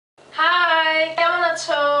কেমন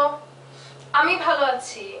আছো? আমি ভালো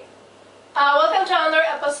আছি. Welcome to another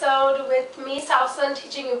episode with me, Sausan,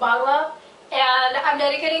 teaching you Bangla, and I'm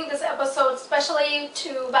dedicating this episode especially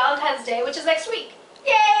to Valentine's Day, which is next week.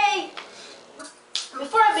 Yay!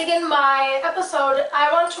 Before I begin my episode, I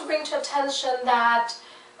want to bring to attention that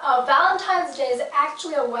Valentine's Day is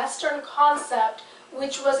actually a Western concept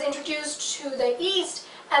which was introduced to the East,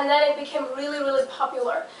 and then it became really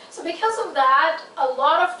popular. So because of that, a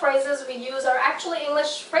lot of phrases we use are actually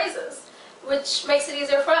English phrases, which makes it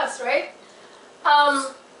easier for us, right?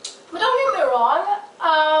 But don't get me wrong,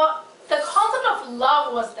 the concept of love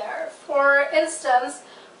was there. For instance,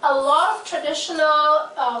 a lot of traditional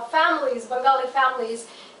families, Bengali families,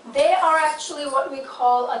 they are actually what we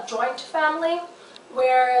call a joint family,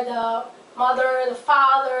 where the mother, the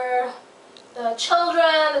father, the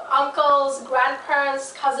children, uncles, grandparents,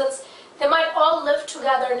 cousins, they might all live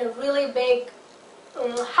together in a really big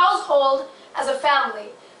household as a family.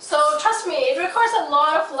 So trust me, it requires a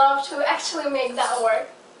lot of love to actually make that work.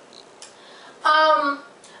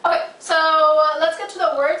 Okay, so let's get to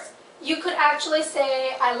the words. You could actually say,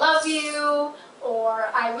 I love you, or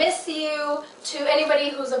I miss you, to anybody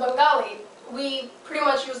who's a Bengali. We pretty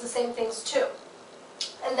much use the same things too.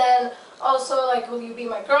 And then also, like, will you be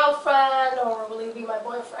my girlfriend, or will you be my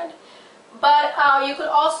boyfriend? But you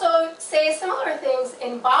could also say similar things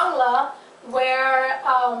in Bangla, where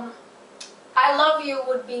I love you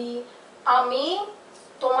would be Ami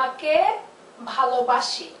tomake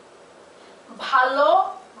bhalobashi.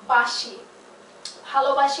 Bhalobashi.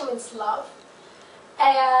 Bhalobashi means love.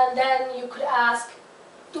 And then you could ask,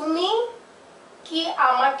 Tumi ki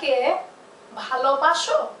amake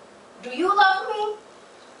bhalobasho? Do you love me?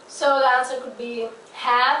 So the answer could be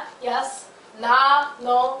ha, yes, na,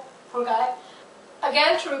 no, poor guy.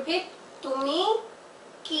 Again, to repeat, Tumi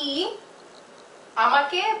ki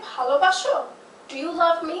amake bhalobasho? Do you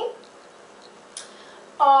love me?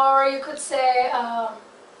 Or you could say,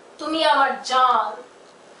 Tumi amar jaan.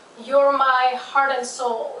 You're my heart and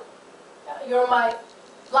soul. You're my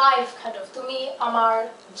life, kind of. Tumi amar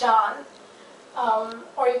jaan.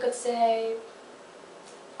 Or you could say,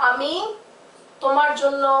 Ami tomar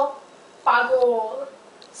jonno pagol.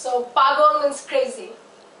 So pagol means crazy.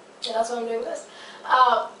 Yeah, that's why I'm doing this.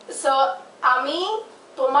 So Ami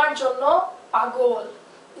tomar jonno pagol.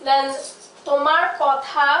 Then tomar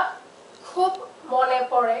kotha khub mone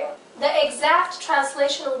pore. The exact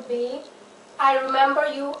translation would be, I remember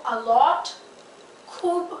you a lot.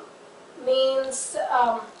 Khub means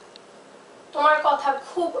tomar kotha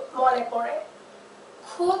khub mone pore.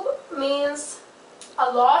 Khub means a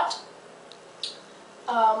lot.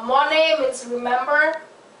 Mone means remember.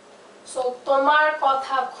 So tomar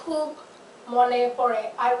kotha khub mone pore.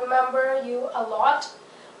 I remember you a lot.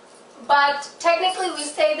 But technically we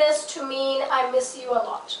say this to mean I miss you a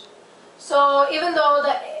lot. So even though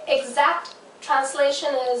the exact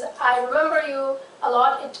translation is I remember you a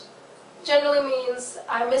lot, it generally means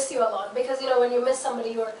I miss you a lot, because you know, when you miss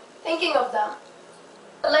somebody, you're thinking of them.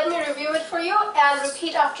 Let me review it for you and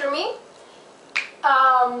repeat after me.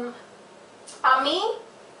 Ami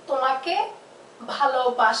tomake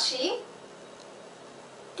bhalobashi.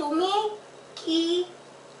 Tumi ki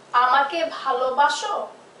amake bhalobasho?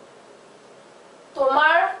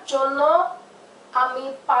 Tomar jonno ami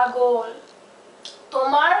pagol.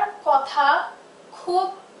 Tomar kotha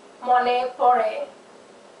khub mone pore.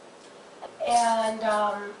 And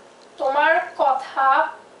tomar kotha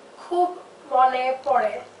khub mone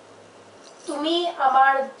pore. Tumi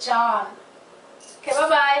amar jaan. Okay,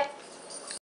 bye-bye.